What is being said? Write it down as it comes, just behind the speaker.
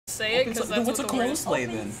say it because that's what's a what the word close is. slay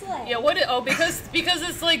then? Yeah, what? Because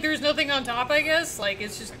it's like there's nothing on top, I guess. Like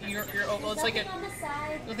it's just you're open. It's like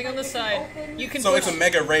nothing on the side. You can. So it's a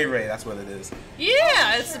Mega Ray Ray. That's what it is.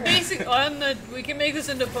 Yeah, it's basic. We can make this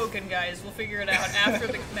into Pokken, guys. We'll figure it out after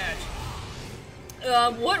the match.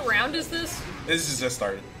 What round is this? This is just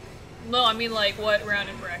started. No, I mean like what round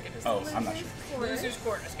in bracket is this? Oh, I'm not sure. Losers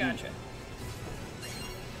quarters. Gotcha.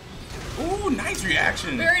 Ooh, nice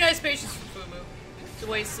reaction. Very nice patience from Fumu. To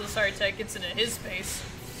wait till SorryTag gets into his space.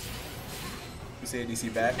 You see a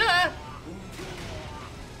DC back. Ah!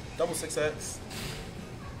 Double 6X.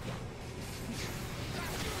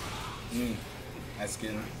 Nice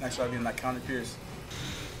job getting that counter pierce.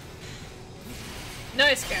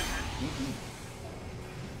 Nice counter.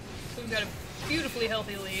 So we've got a beautifully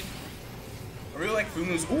healthy lead. I really like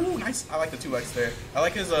Fumu's. Ooh, nice. I like the 2X there. I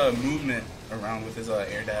like his movement around with his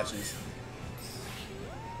air dashes.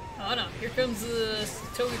 Oh no, here comes the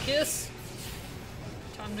Togekiss.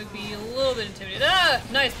 Time to be a little bit intimidated. Ah!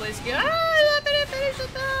 Nice Blaziken. Ah! Not gonna finish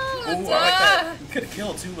it though! Ooh, I like that. He could have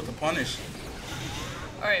killed too with the punish.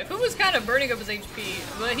 Alright, Fumu's kind of burning up his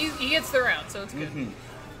HP, but he gets the round, so it's good.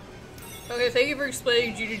 Okay, thank you for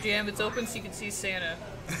explaining Juju Jam. It's open so you can see Santa.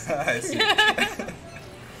 I see.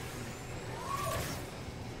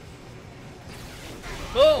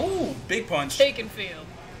 Boom! Ooh, big punch. Taken field.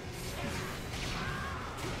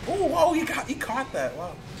 Ooh, whoa, he caught that.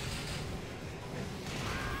 Wow.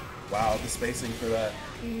 Wow, the spacing for that.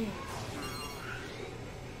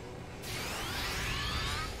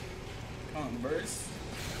 Come on, burst.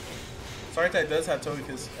 SorryTag does have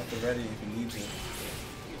Togekiss at the ready if you need to.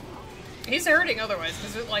 He's hurting otherwise,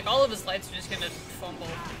 because like all of his lights are just gonna fumble.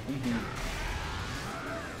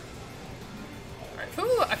 Alright,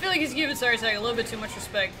 Fumu, I feel like he's giving SorryTag a little bit too much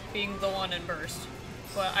respect being the one in burst.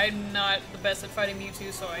 But I'm not the best at fighting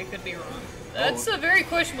Mewtwo, so I could be wrong. That's a very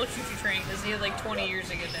questionable choo-choo training, because he had like 20 years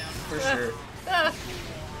to get down. For sure.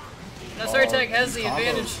 Now SorryTag has the combos.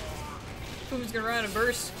 advantage. Fumu's gonna run out of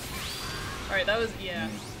burst. Alright, that was, yeah.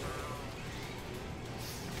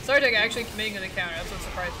 SorryTag actually committing to the counter, that's what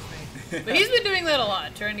surprises me. But he's been doing that a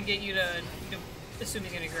lot, trying to get you to, assume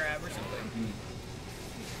he's gonna grab or something.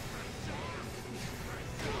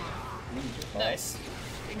 Nice.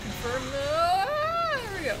 Confirm the...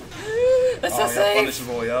 there we go. That's so safe! Punish his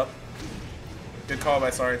way up. Good call by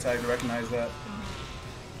SorryTag to recognize that.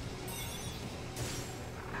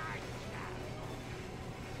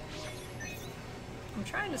 I'm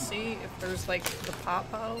trying to see if there's like the pop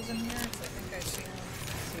bottles in here. I think I see them.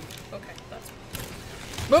 Okay, that's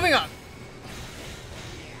moving on.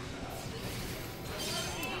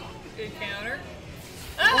 Good counter.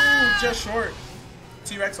 Ooh, just short.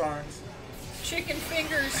 T-Rex arms. Chicken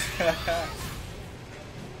fingers.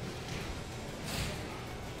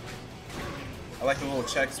 I like the little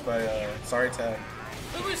checks by SorryTag.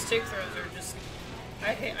 Fumu's tick throws are just...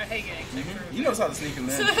 I hate getting tick throws. He knows how to sneak him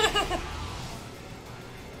in.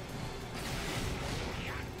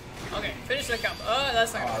 Okay, finish that combo. Oh,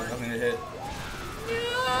 that's not gonna work. Nothing to hit.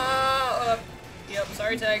 No! Yep,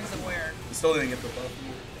 SorryTag's aware. He still didn't get the buff.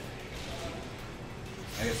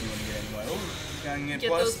 I guess he wouldn't get anyway. Oh, gotta get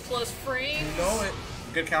plus. Those plus frames. You know it.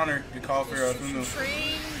 Good counter. Good call for Fumu.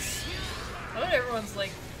 Trains. I bet everyone's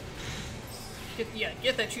like,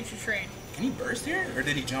 get that choo-choo train. Can he burst here, or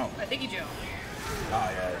did he jump? I think he jumped.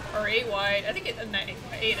 Oh yeah. Or 8 wide. I think it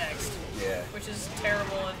 8x. Yeah. Which is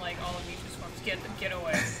terrible in like all of Mewtwo's forms. Get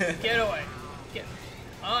away. Get away.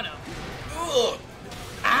 Oh no. Ugh.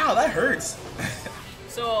 Ow, that hurts.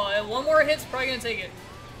 So one more hit's probably gonna take it.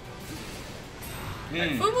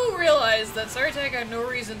 Right, Fumu realized that SorryTag had no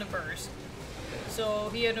reason to burst, so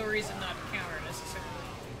he had no reason not to counter necessarily.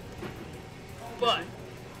 But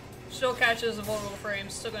still catches the vulnerable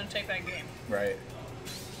frames, still gonna take that game. Right.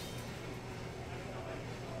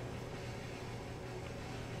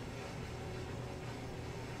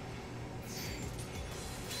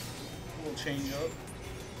 A little change up.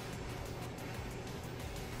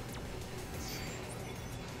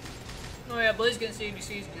 Oh yeah, Blaziken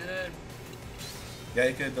CDC is good. Yeah,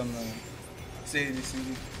 he could have done the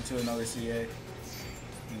CADC into another CA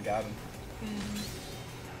and got him.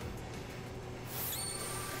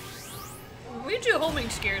 Mewtwo homing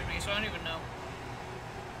scares me, so I don't even know.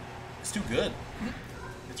 It's too good.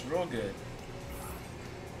 It's real good.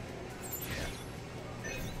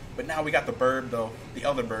 But now we got the bird though, the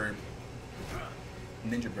other bird,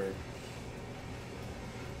 ninja bird,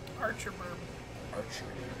 Archer burb. archer.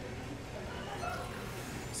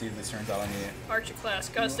 See if this turns out on you. Archer class,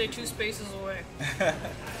 gotta stay 2 spaces away.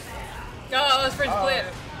 Oh, that's French play it.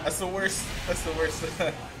 That's the worst. That's the worst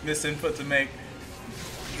misinput to make.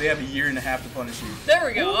 they have a year and a half to punish you. There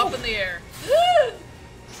we go, Ooh. up in the air.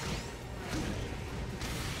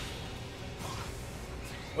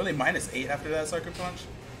 Were they -8 after that sucker punch?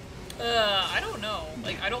 I don't know.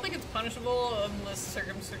 Like, I don't think it's punishable unless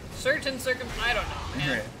certain I don't know, man.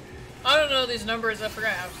 Right. I don't know these numbers. I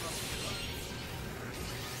forgot half of them.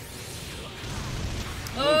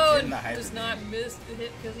 Oh, getting the hyper does not miss the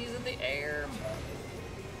hit because he's in the air.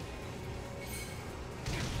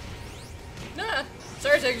 Nah,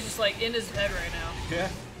 SorryTag is just like in his head right now. Yeah.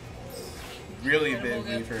 Really And big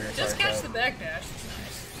we'll lead for just catch SorryTag. the backdash. That's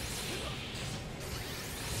nice.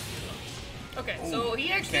 Okay, Ooh, so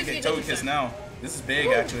he actually can't get toe kiss now. This is big,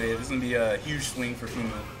 actually. This is gonna be a huge swing for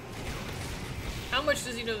Fumu. How much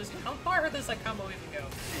does he know this? How far does that combo even go?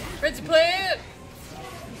 Frenzy plant!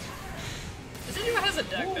 Decidueye has a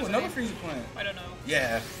deck, Ooh, doesn't another he? freeze plant. I don't know.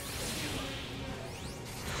 Yeah.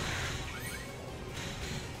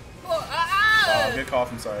 Oh, ah! Oh, good call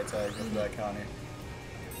from SorryTag. Go for that counter.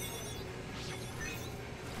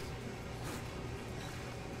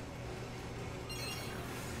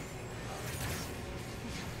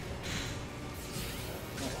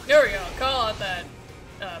 There we go. Call out that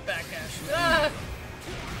backdash. Ah!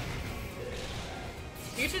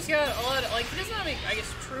 Mewtwo's got a lot of, like, he doesn't have any, I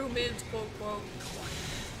guess, true mids, quote, quote.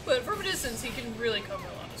 But from a distance, he can really cover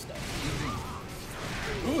a lot of stuff.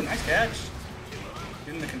 Ooh, nice catch.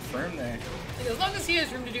 Getting the confirm there. Like, as long as he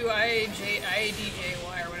has room to do IADJY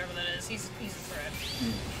or whatever that is, he's a threat.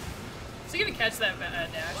 Is he gonna catch that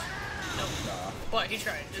dash? Nope. Nah. But he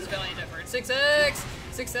tried. His valiant effort. 6x!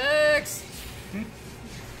 6x!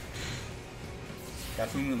 Got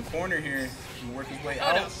Fumu in the corner here. He can work his way Oh,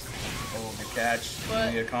 out. no. Oh, good catch. But-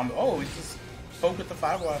 Only a combo. Oh, he just spoke with the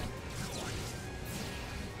 5-wide.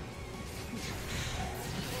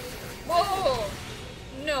 Whoa!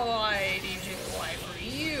 No IADJY for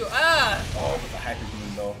you. Ah! Oh, with the hyper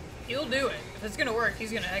beam though. He'll do it. If it's gonna work,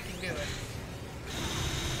 he's gonna heckin' do it.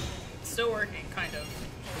 It's still working, kind of.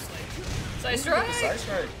 Mostly. Side strike! Side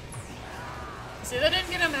strike. See, that didn't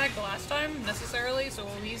get him hacked last time, necessarily, so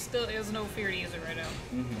he has no fear to use it right now.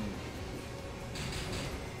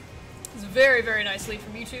 It's a very, very nice lead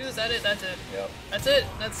from Mewtwo. Is that it? That's it. Yep. That's it.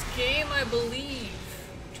 That's game, I believe.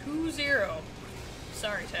 2-0.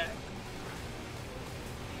 SorryTag.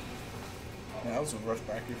 Man, that was a rough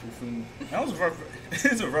bracket for Fumu. That was a rough.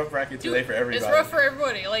 It's a rough bracket today for everybody. It's rough for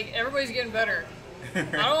everybody. Like, everybody's getting better. I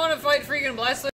don't want to fight freaking Blaziken.